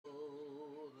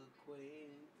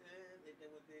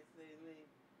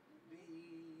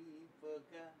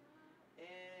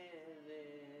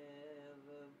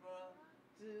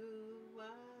do I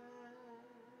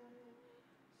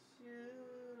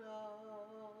should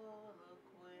all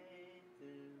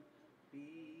acquaintance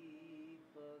be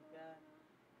forgot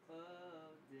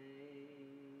of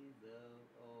days of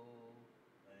old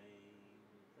lang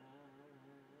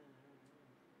syne?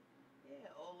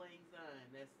 Yeah, old lang syne.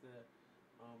 That's the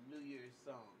New Year's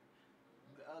song.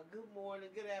 Good morning,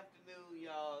 good afternoon,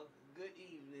 y'all. Good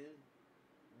evening.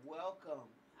 Welcome.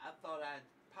 I thought I'd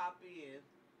pop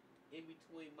in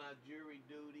between my jury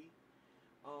duty.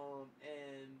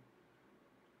 And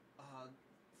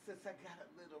since I got a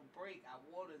little break, I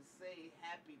want to say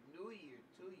Happy New Year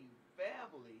to you,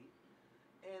 family,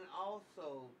 and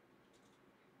also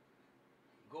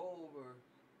go over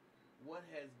what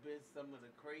has been some of the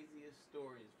craziest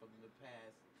stories from the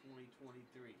past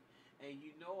 2023. And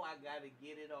you know I got to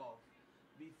get it off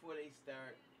before they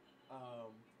start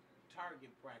um,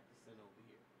 target practicing over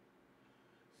here.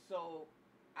 So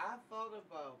I thought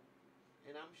about,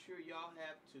 and I'm sure y'all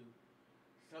have too,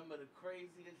 some of the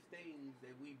craziest things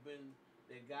that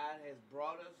God has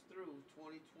brought us through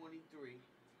 2023.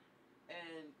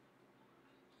 And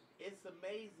it's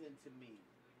amazing to me.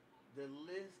 The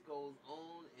list goes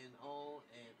on and on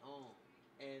and on.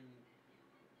 And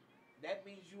that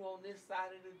means you on this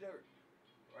side of the dirt,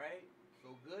 right?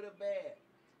 So good or bad,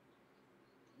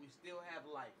 we still have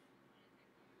life.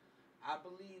 I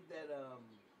believe that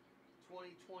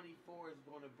 2024 is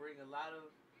going to bring a lot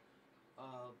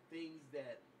of things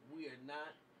that we are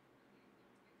not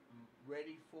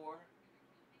ready for,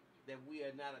 that we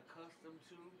are not accustomed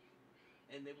to,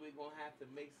 and that we're going to have to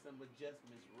make some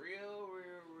adjustments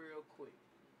real quick.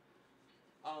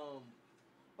 Um,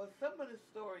 but some of the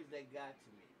stories that got to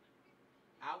me,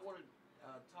 I want to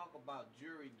talk about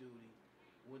jury duty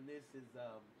when this is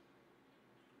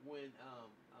when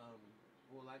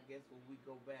well, I guess when we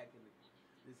go back and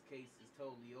this case is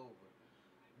totally over.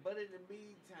 But in the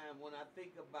meantime, when I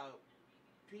think about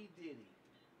P Diddy,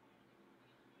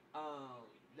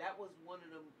 that was one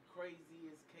of the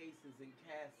craziest cases in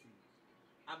Cassie.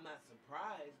 I'm not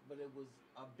surprised, but it was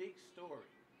a big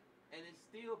story, and it's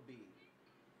still big.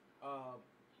 Uh,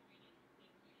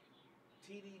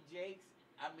 TD Jakes,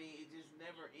 I mean, it just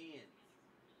never ends.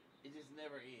 It just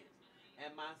never ends.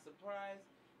 Am I surprised?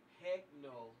 Heck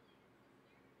no.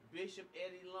 Bishop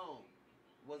Eddie Long,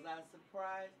 was I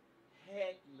surprised?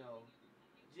 Heck no.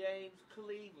 James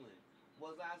Cleveland,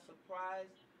 was I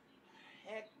surprised?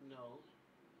 Heck no.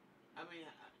 I mean,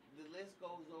 the list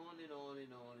goes on and on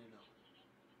and on and on.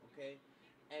 Okay?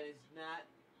 And it's not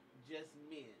just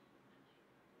men.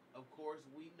 Of course,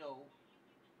 we know,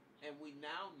 and we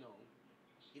now know,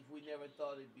 if we never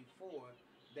thought it before,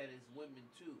 that it's women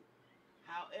too.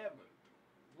 However,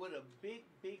 with a big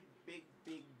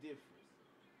difference.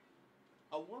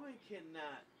 A woman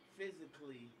cannot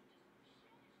physically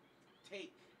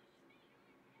take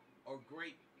or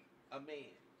grape a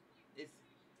man. It's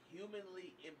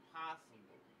humanly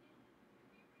impossible.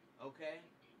 Okay?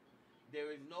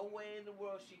 There is no way in the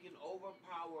world she can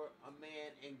overpower a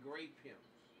man and grape him.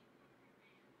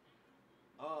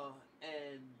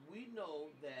 And we know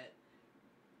that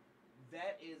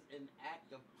that is an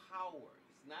act of power.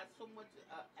 It's not so much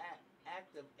an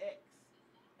act of X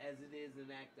as it is an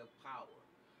act of power.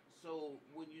 So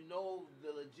when you know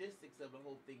the logistics of the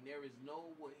whole thing, there is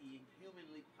no way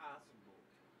humanly possible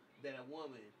that a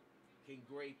woman can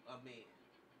grape a man.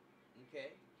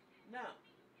 Okay? Now,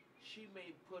 she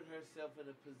may put herself in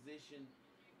a position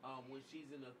when she's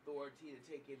in authority to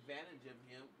take advantage of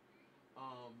him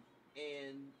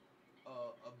and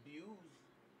abuse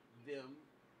them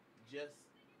just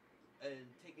and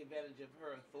take advantage of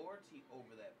her authority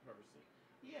over that person.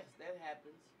 Yes, that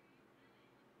happens.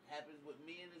 Happens with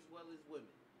men as well as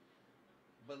women.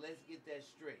 But let's get that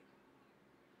straight.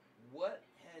 What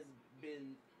has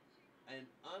been an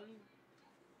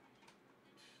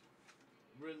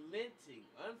unrelenting,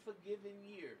 unforgiving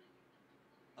year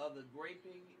of the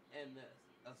graping and the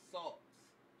assaults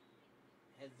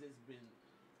has this been?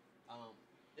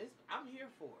 I'm here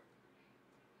for it.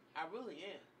 I really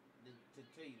am. To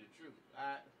tell you the truth,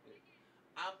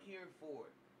 I'm here for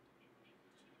it.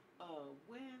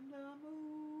 When the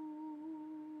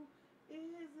moon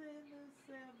is in the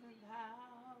seventh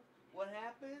house, what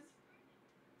happens?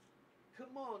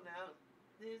 Come on now.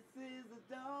 This is the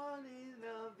dawning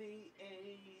of the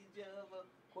age of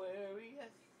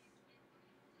Aquarius.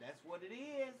 That's what it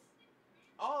is.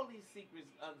 All these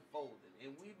secrets unfolding,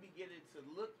 and we beginning to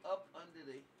look up under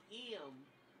the hem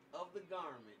of the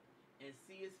garment and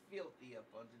see it's filthy up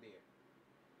under there.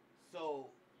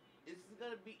 So it's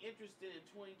going to be interesting in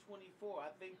 2024. I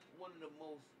think one of the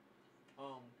most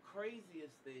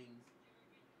craziest things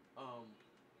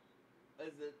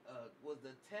is it was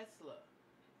the Tesla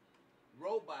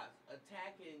robots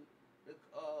attacking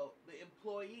the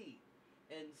employee,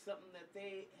 and something that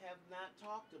they have not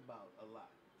talked about a lot.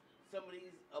 Some of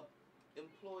these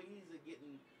employees are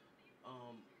getting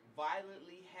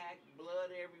violently hacked,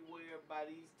 blood everywhere by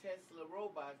these Tesla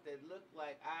robots that look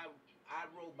like I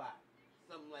Robot,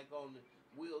 something like on the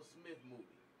Will Smith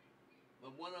movie.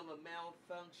 But one of them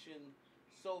malfunctioned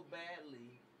so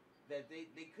badly that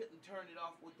they couldn't turn it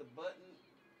off with the button,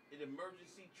 an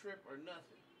emergency trip or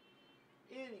nothing.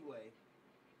 Anyway,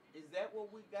 is that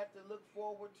what we got to look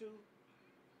forward to?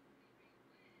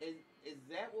 Is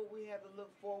that what we have to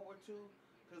look forward to?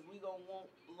 Because we gonna want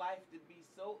life to be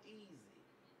so easy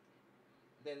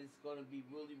that it's gonna be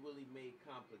really, really made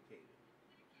complicated.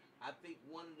 I think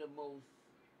one of the most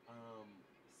um,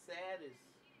 saddest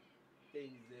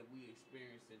things that we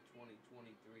experienced in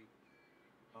 2023,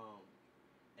 um,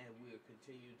 and we'll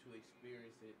continue to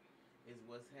experience it, is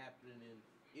what's happening in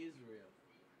Israel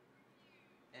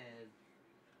and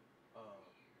uh,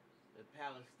 the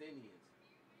Palestinians,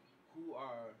 who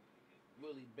are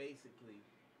really basically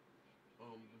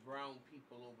the brown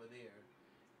people over there.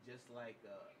 Just like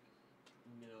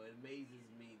it amazes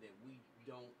me that we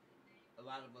don't. A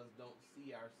lot of us don't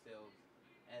see ourselves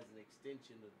as an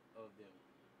extension of them.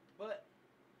 But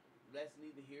that's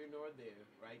neither here nor there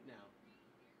right now.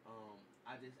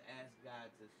 I just ask God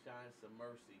to shine some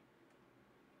mercy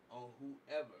on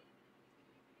whoever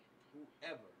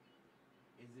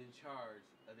is in charge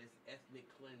of this ethnic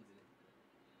cleansing,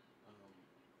 um,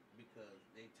 because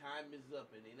their time is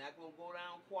up and they're not gonna go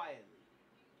down quietly.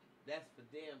 That's for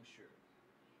damn sure.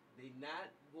 They're not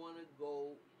gonna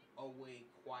go away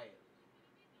quietly.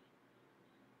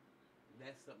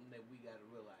 That's something that we gotta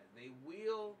realize. They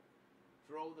will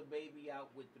throw the baby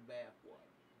out with the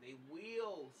bathwater. They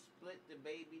will split the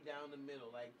baby down the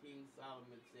middle, like King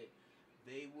Solomon said.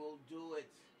 They will do it.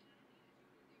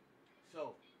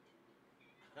 So,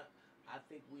 I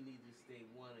think we need to stay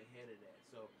one ahead of that.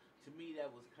 So, to me,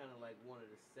 that was kind of like one of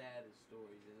the saddest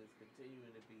stories, and it's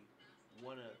continuing to be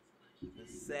one of the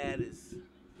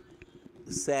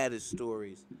saddest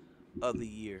stories of the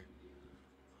year.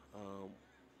 Um,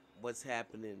 what's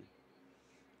happening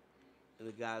in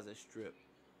the Gaza Strip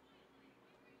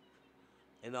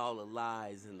and all the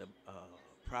lies and the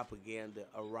propaganda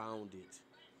around it.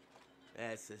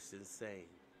 That's just insane.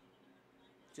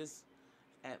 Just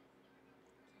ab-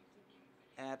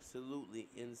 absolutely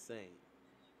insane.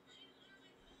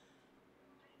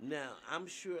 Now, I'm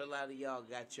sure a lot of y'all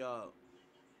got y'all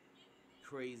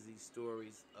crazy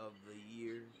stories of the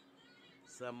year.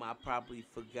 Some I probably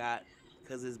forgot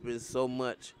because it's been so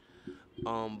much.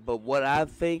 But what I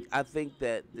think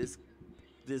that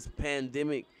this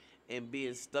pandemic and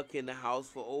being stuck in the house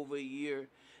for over a year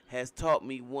has taught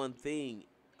me one thing.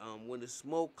 When the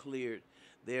smoke cleared,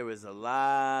 there is a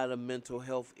lot of mental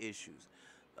health issues,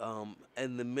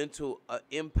 and the mental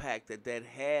impact that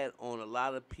had on a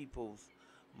lot of people's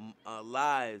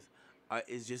lives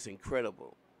is just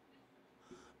incredible.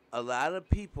 A lot of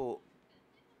people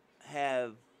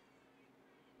have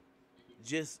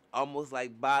just almost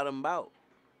like bottomed out,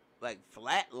 like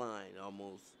flatline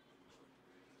almost.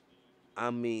 I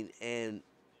mean, and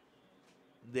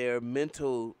their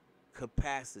mental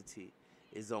capacity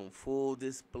is on full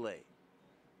display.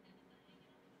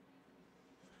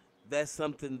 That's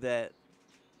something that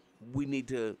we need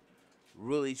to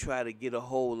really try to get a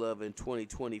hold of in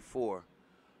 2024,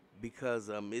 because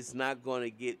it's not going to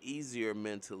get easier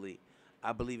mentally.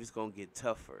 I believe it's going to get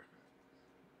tougher.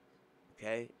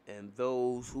 Okay? And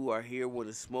those who are here when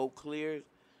the smoke clears,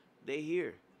 they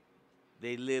here.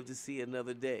 They live to see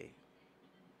another day.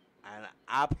 And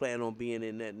I plan on being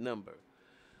in that number.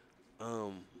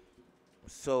 Um,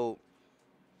 so,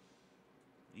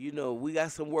 we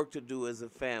got some work to do as a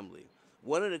family.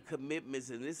 One of the commitments,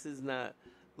 and this is not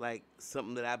like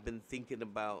something that I've been thinking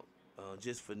about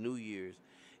just for New Year's,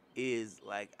 is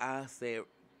like I said,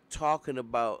 talking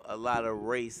about a lot of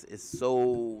race is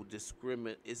so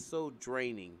it's so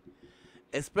draining,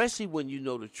 especially when you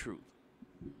know the truth.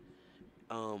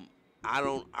 Um, I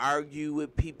don't argue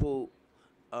with people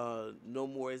no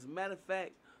more. As a matter of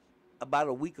fact, about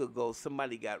a week ago,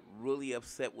 somebody got really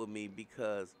upset with me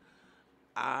because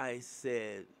I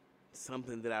said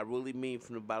something that I really mean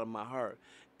from the bottom of my heart,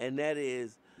 and that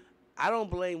is, I don't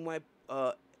blame white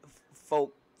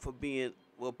folk for being,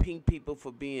 well, pink people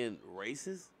for being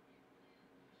racist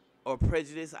or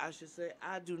prejudiced, I should say.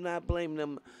 I do not blame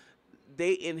them.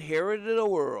 They inherited a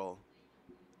world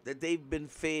that they've been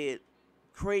fed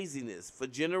craziness for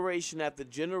generation after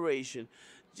generation.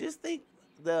 Just think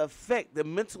the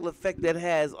mental effect that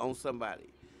has on somebody.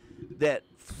 that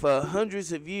for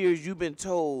hundreds of years you've been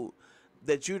told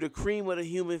that you're the cream of the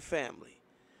human family,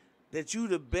 that you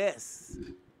the best.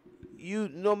 You,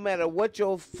 no matter what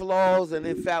your flaws and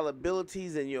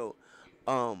infallibilities and your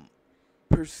um,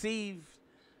 perceived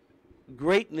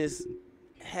greatness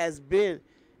has been,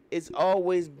 it's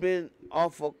always been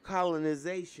off of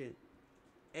colonization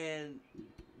and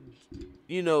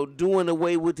doing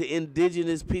away with the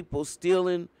indigenous people,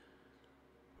 stealing,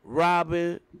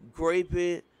 robbing,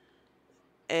 raping,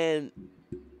 and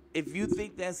if you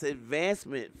think that's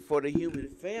advancement for the human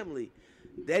family,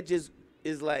 that just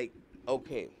is like,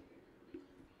 okay,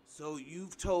 so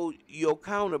you've told your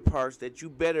counterparts that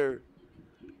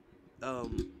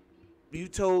um, you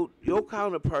told your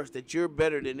counterparts that you're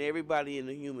better than everybody in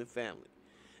the human family,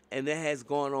 and that has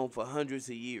gone on for hundreds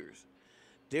of years.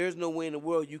 There's no way in the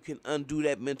world you can undo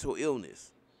that mental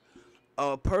illness.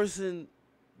 A person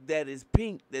that is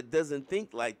pink that doesn't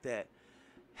think like that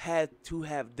had to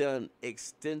have done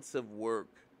extensive work.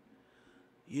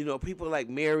 People like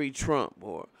Mary Trump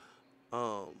or,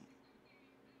 um,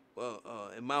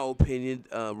 in my opinion,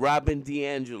 Robin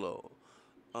DiAngelo,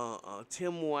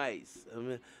 Tim Weiss. I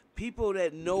mean, people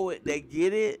that know it, that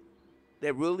get it,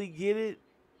 that really get it.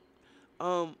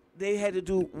 They had to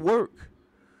do work.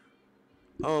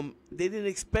 They didn't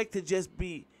expect to just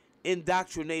be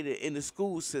indoctrinated in the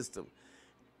school system.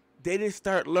 They didn't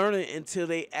start learning until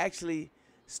they actually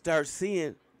start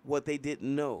seeing what they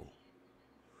didn't know.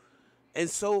 And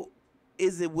so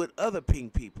is it with other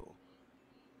pink people.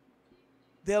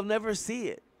 They'll never see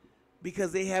it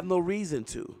because they have no reason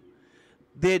to.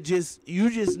 You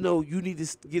just know you need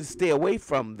to stay away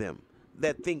from them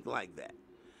that think like that.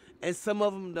 And some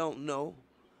of them don't know.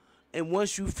 And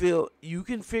once you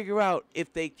can figure out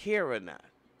if they care or not.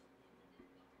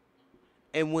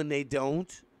 And when they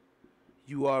don't,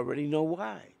 you already know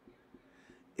why.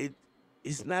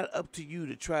 It's not up to you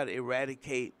to try to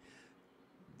eradicate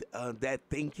that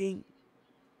thinking.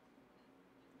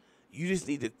 You just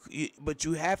need to, but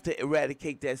you have to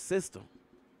eradicate that system.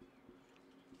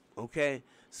 Okay?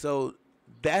 So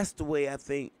that's the way I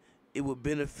think it would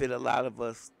benefit a lot of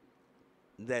us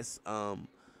that's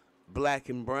black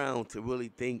and brown to really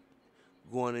think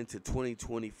going into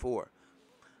 2024.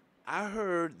 I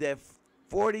heard that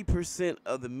 40%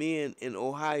 of the men in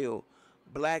Ohio,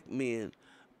 black men,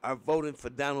 are voting for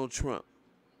Donald Trump,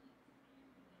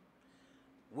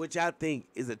 which I think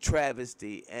is a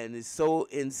travesty and is so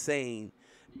insane.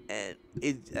 And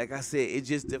it, like I said, it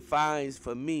just defines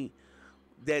for me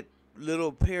that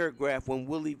little paragraph when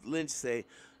Willie Lynch say,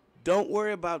 "Don't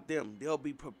worry about them; they'll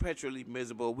be perpetually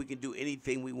miserable. We can do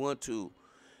anything we want to.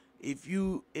 If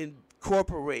you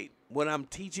incorporate what I'm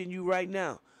teaching you right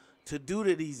now to do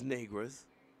to these Negras,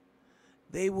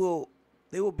 they will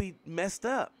be messed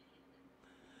up.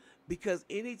 Because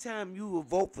anytime you will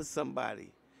vote for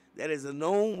somebody that is a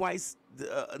known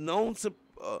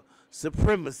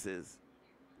supremacist,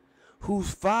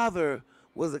 whose father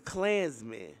was a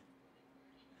Klansman,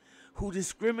 who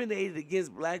discriminated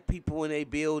against black people in a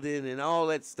building and all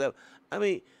that stuff. I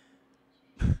mean,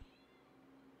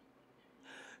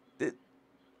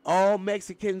 all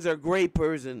Mexicans are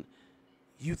grapers, and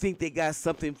you think they got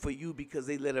something for you because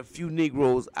they let a few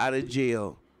Negroes out of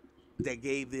jail that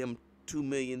gave them $2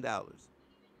 million.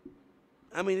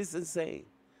 I mean, it's insane.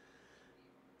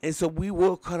 And so we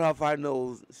will cut off our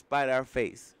nose, spite our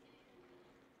face.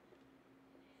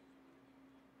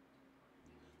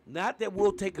 Not that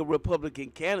we'll take a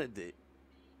Republican candidate.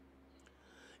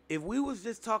 If we was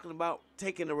just talking about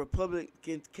taking a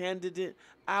Republican candidate,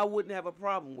 I wouldn't have a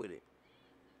problem with it.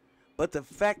 But the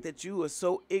fact that you are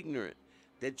so ignorant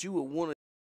that you would want to,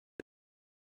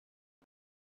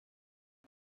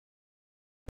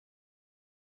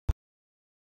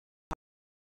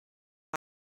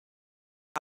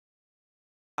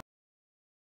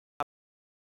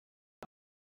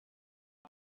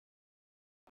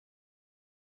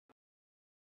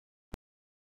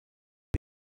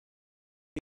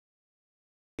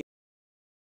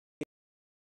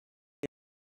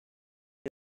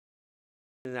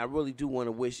 and I really do want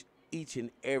to wish each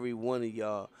and every one of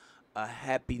y'all a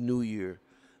happy new year.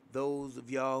 Those of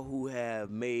y'all who have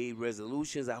made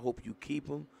resolutions, I hope you keep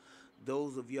them.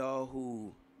 Those of y'all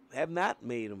who have not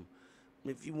made them,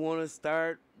 if you want to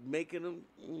start making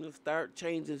them, start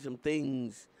changing some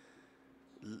things,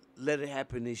 let it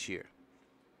happen this year.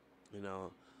 You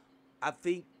know, I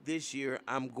think this year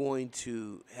I'm going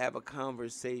to have a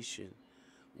conversation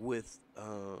with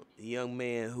a young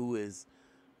man who is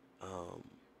um,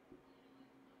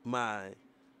 my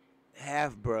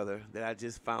half brother that I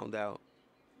just found out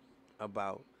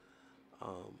about.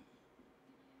 Um,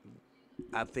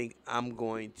 I think I'm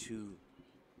going to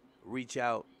reach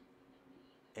out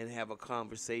and have a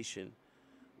conversation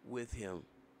with him.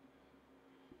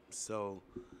 So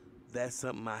that's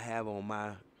something I have on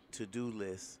my to-do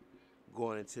list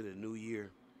going into the new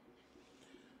year.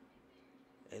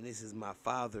 And this is my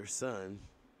father's son,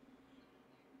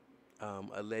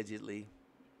 allegedly.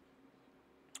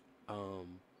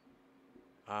 Um,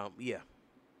 yeah,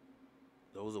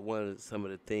 those are some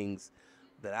of the things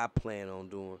that I plan on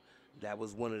doing. That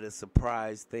was one of the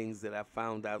surprise things that I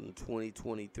found out in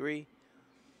 2023.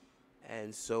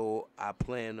 And so I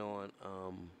plan on,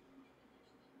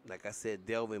 like I said,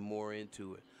 delving more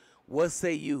into it. What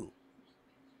say you?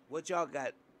 What y'all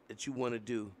got that you want to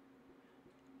do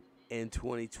in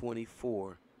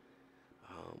 2024?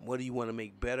 What do you want to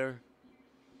make better?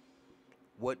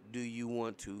 What do you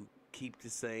want to keep the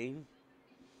same?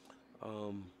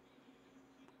 Um,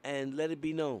 and let it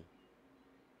be known.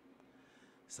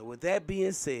 So with that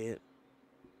being said,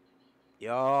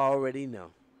 y'all already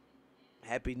know.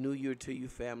 Happy New Year to you,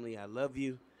 family. I love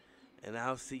you, and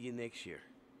I'll see you next year.